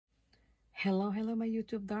Hello my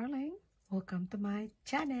YouTube darling. Welcome to my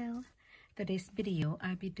channel. Today's video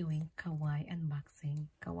I'll be doing kawaii unboxing.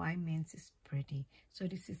 Kawaii means it's pretty. So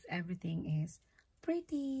this is everything is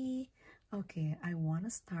pretty. Okay, I want to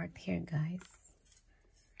start here guys.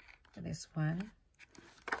 This one.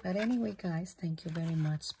 But anyway guys, thank you very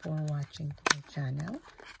much for watching to my channel.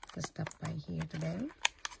 To stop by here today.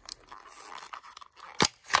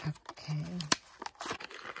 Okay.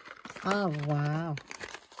 Oh wow.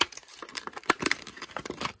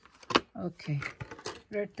 Okay,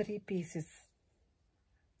 there are 3 pieces.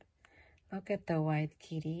 Look at the white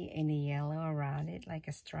kitty and the yellow around it, like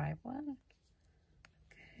a striped one.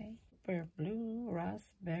 Okay, super blue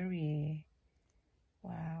raspberry.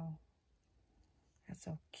 Wow, that's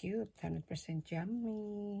so cute. 100%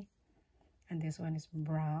 yummy. And this one is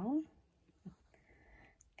brown.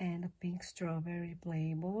 And a pink strawberry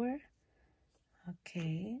flavor.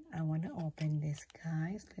 Okay, I want to open this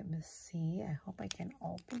guys. Let me see. I hope I can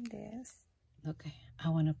open this. Okay, I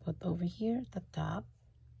want to put over here at the top.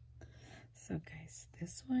 So guys,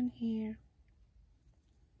 this one here.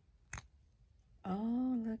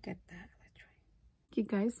 Oh, look at that. Let's try. Okay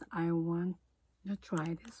guys, I want to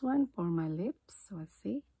try this one for my lips. Let's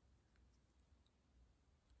see.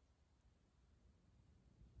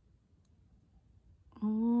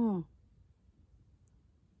 Oh,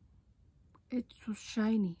 it's so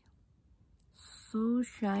shiny. So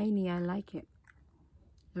shiny. I like it.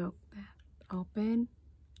 Look that. Open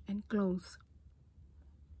and close.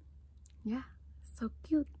 Yeah, so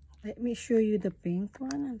cute. Let me show you the pink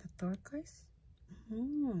one and the turquoise.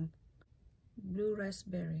 Blue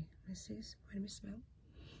raspberry. This is what we smell.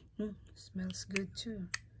 Smells good too.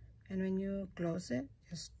 And when you close it,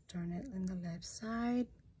 just turn it on the left side.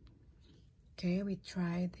 Okay, we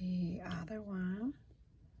try the other one.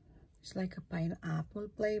 It's like a pineapple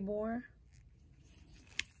flavor.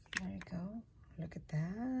 There you go. Look at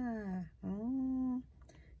that.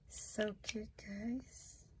 So cute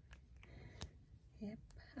guys. Yep,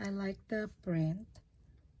 I like the print.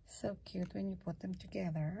 So cute when you put them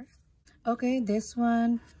together. Okay, this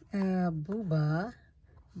one boba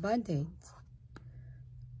band-aid,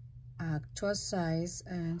 actual size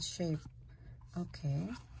and shape. Okay,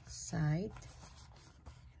 side,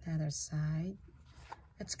 another side.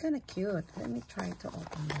 It's kind of cute. Let me try to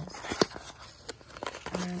open this.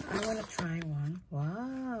 And I want to try one.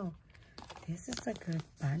 Wow, this is a good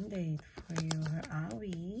band-aid for your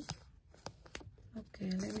Awi.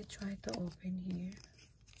 Okay, let me try to open here.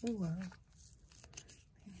 Oh wow.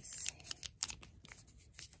 Let me see.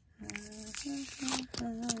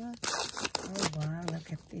 Oh wow,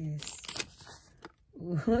 look at this.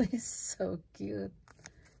 Ooh, it's so cute.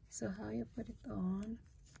 So how you put it on?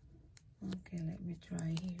 Okay, let me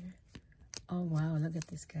try here. Oh wow, look at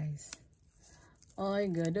this guys. I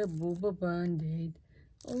got a boba band-aid.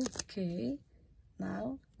 Okay,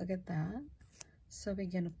 now look at that. So we're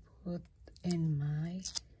gonna put in my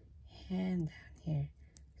hand down here.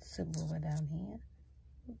 So boba down here.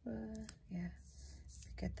 Boba, yeah.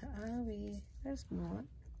 We get the Awi. There's more.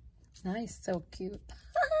 Nice, so cute.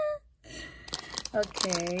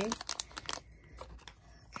 Okay.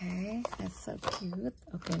 Okay, that's so cute.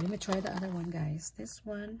 Okay, let me try the other one, guys. This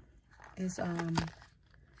one is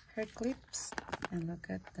hair clips, and look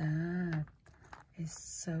at that. It's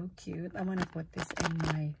so cute. I'm gonna put this in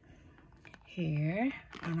my hair,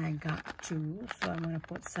 and I got 2, so I'm gonna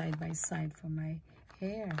put side by side for my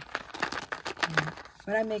hair. Yeah.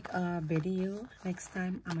 When I make a video next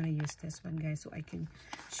time, I'm gonna use this one guys, so I can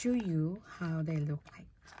show you how they look like.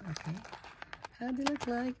 Okay, how they look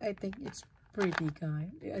like. I think it's pretty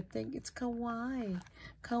guys. I think it's kawaii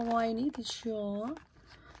need to show.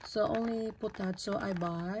 So only put that, so I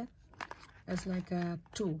bought it's like a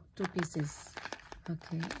two pieces.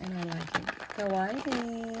 Okay, and I like it.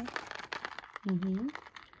 Kawaii.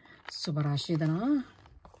 Subarashi da na.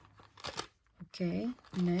 Okay,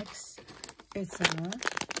 next it's a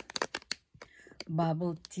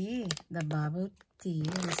bubble tea. The bubble tea.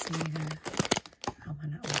 Let's see here. I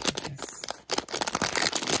wanna open this.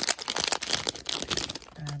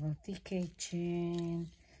 Bubble tea keychain.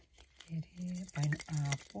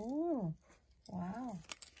 Pineapple. Wow.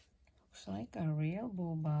 Looks like a real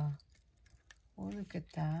boba. Oh, look at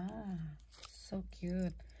that. So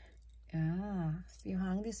cute. Yeah. If you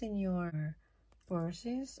hang this in your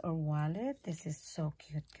purses or wallet, this is so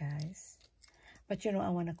cute, guys. But you know, I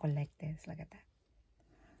want to collect this. Look at that.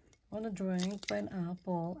 I want to drink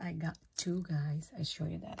pineapple. I got 2, guys. I show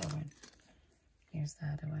you the other one. Here's the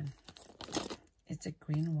other one. It's a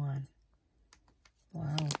green one.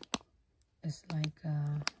 Wow. It's like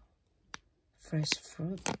fresh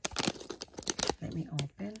fruit. Let me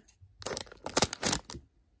open.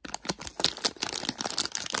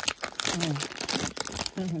 So,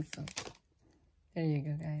 there you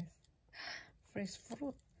go, guys.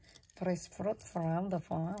 Fresh fruit from the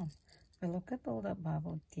farm. But look at all that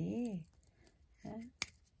bubble tea. Yeah.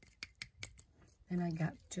 And I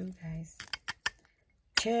got 2, guys.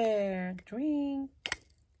 Chair, drink,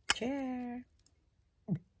 chair.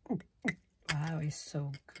 Wow, it's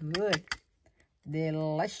so good.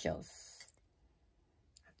 Delicious.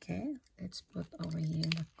 Okay, let's put over here in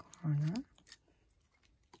the corner.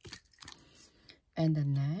 And the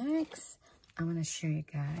next, I'm going to show you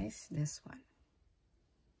guys this one.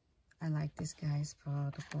 I like this, guys,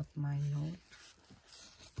 for to put my note.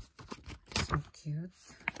 So cute.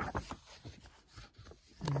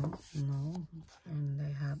 No. And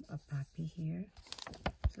they have a puppy here.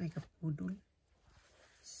 It's like a poodle.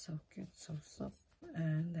 So cute, so soft.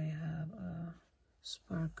 And they have a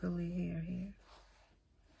sparkly hair here.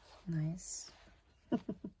 Nice. So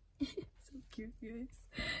cute, guys.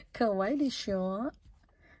 Kawaii de sho.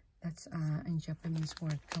 That's in Japanese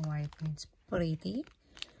word. Kawaii means pretty.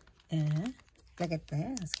 And look at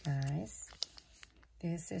this, guys.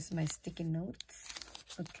 This is my sticky notes.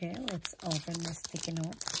 Okay, let's open my sticky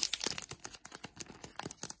notes.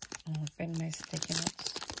 Open my sticky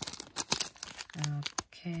notes.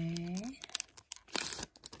 Okay.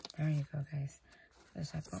 There you go, guys.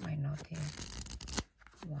 First, I put my note here.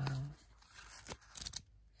 Wow.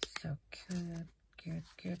 So cute.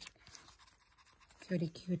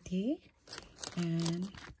 Cutie. And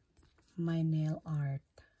my nail art.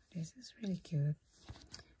 This is really cute.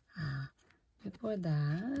 Before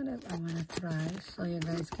that, I'm gonna try so you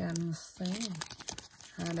guys can see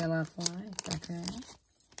how they look like.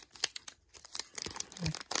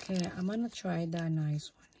 Okay, I'm gonna try the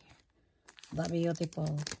nice one here.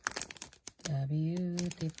 The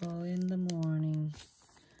beautiful in the morning.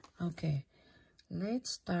 Okay,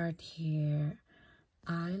 let's start here.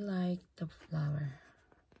 I like the flower.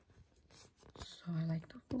 So I like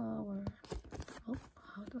the flower. Oh,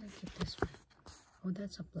 how do I get this one? Oh,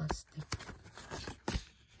 that's a plastic.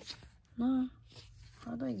 No,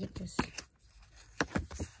 how do I get this?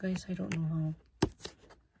 Guys, I don't know how.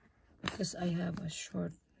 Because I have a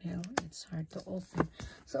short nail, it's hard to open.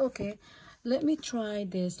 So, okay, let me try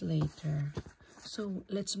this later. So,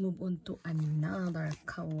 let's move on to another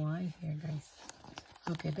kawaii here, guys.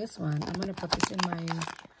 Okay, this one, I'm going to put this in my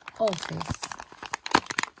office.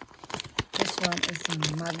 This one is a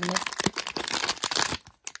magnet.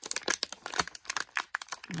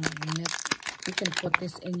 You can put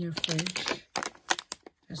this in your fridge.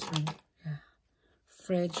 This one, yeah.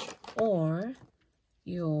 Fridge or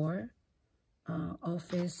your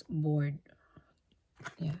office board.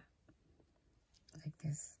 Yeah. Like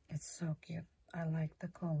this. It's so cute. I like the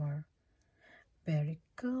color. Very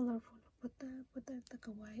colorful. Put the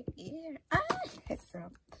kawaii ear. It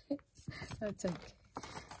dropped. That's okay.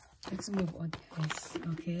 Let's move on, guys.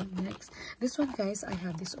 Okay, next. This one, guys, I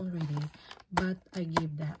have this already, but I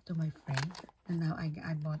gave that to my friend, and now I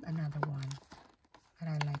bought another one, and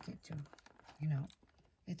I like it too. You know,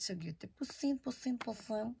 it's so cute. Pusin.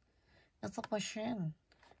 That's a Passion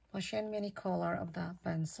mini color of the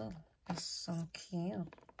pencil. It's so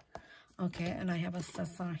cute. Okay, and I have a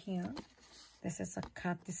Cesar here. This is a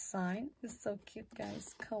cat design. It's so cute,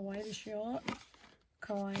 guys. Kawaii de sho.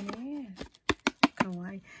 Kawaii.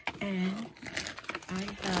 And I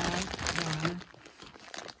have one.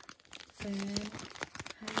 And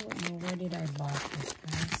I don't know where did I bought this,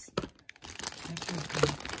 guys.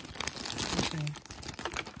 Okay.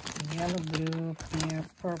 Yellow, blue, clear,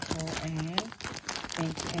 purple, and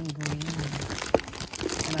pink and green.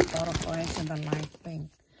 And a lot of orange and a light pink.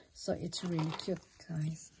 So it's really cute,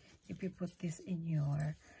 guys. If you put this in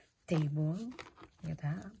your table, look at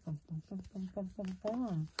that.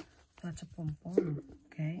 Pom. Lots of pom.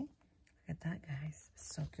 Okay. Look at that, guys.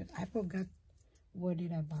 So cute. I forgot where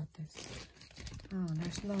did I bought this. Oh,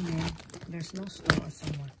 there's no name. There's no store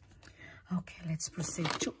somewhere. Okay, let's proceed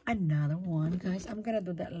to another one, guys. I'm gonna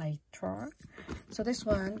do that later. So this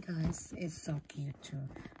one, guys, is so cute too.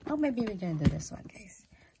 Oh, maybe we're gonna do this one, guys.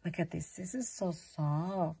 Look at this. This is so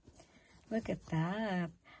soft. Look at that.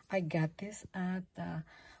 I got this at the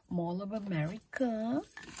Mall of America.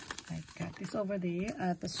 I got this over there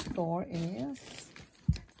at the store is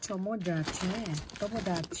Tomodachi.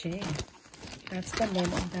 That's the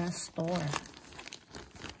name of the store.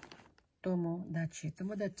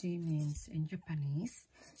 Tomodachi means in Japanese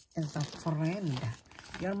is a friend.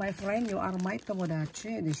 You're my friend, you are my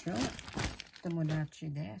Tomodachi. Tomodachi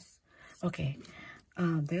desu. Okay.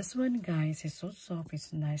 This one, guys, is so soft.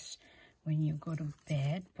 It's nice when you go to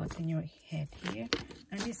bed. Put in your head here.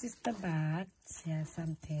 And this is the back. Yeah,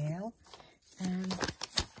 some tail. And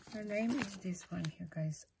Her name is this one here,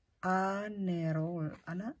 guys. Anerol.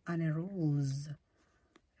 Anerols.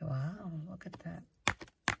 Wow, look at that.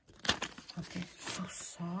 Okay, so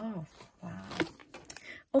soft. Wow.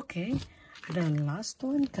 Okay, the last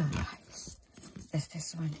one, guys, is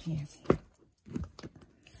this one here.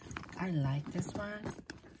 I like this one.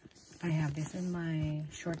 I have this in my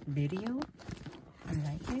short video. I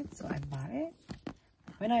like it, so I bought it.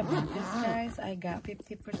 When I bought this, guys, I got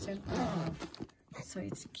 50% off. So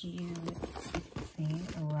it's cute. See,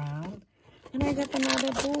 around. And I got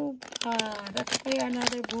another boba. That's why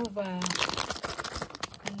another boba.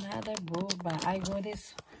 Another boba. I got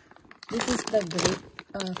this. This is the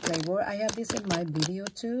grape flavor. I have this in my video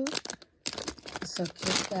too. So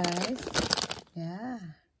cute, guys. Yeah.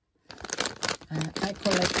 I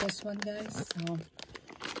collect this one, guys. So,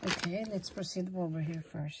 okay, let's proceed over here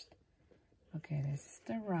first. Okay, this is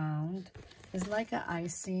the round. It's like an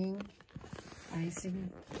icing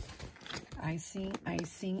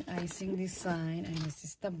design, and this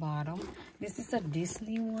is the bottom. This is a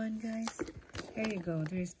Disney one, guys. Here you go.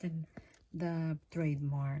 There's the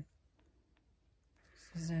trademark.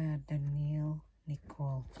 This is a Daniel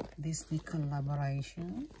Nicole Disney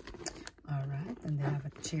collaboration. All right, and they have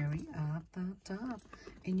a cherry at the top,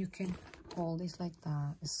 and you can hold this like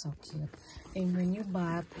that. It's so cute. And when you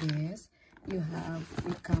buy this,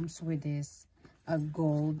 it comes with this a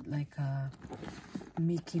gold, like a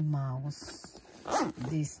Mickey Mouse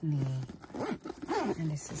Disney, and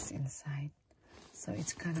this is inside, so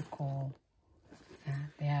it's kind of cool. Yeah,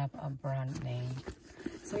 they have a brand name,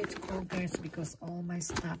 so it's cool, guys, because all my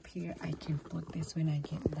stuff here I can put this when I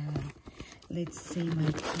get done. Let's see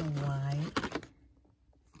my Kawaii.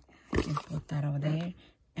 I can put that over there,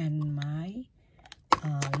 and my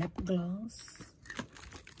lip gloss,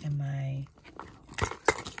 and my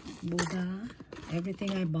Buddha,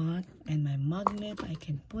 everything I bought, and my magnet. I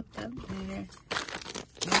can put that there.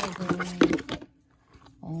 There you go.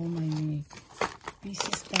 All my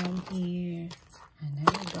pieces down here, and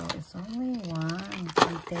there you go. It's only one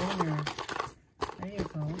container. There you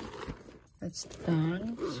go. It's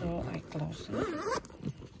done, so I close it.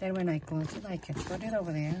 Then when I close it, I can put it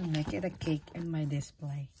over there and make it a cake in my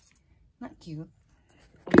display. Not cute.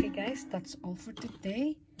 Okay, guys, that's all for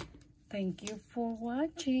today. Thank you for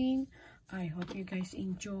watching. I hope you guys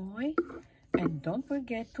enjoy, and don't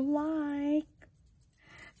forget to like.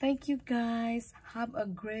 Thank you, guys. Have a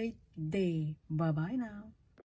great day. Bye-bye now.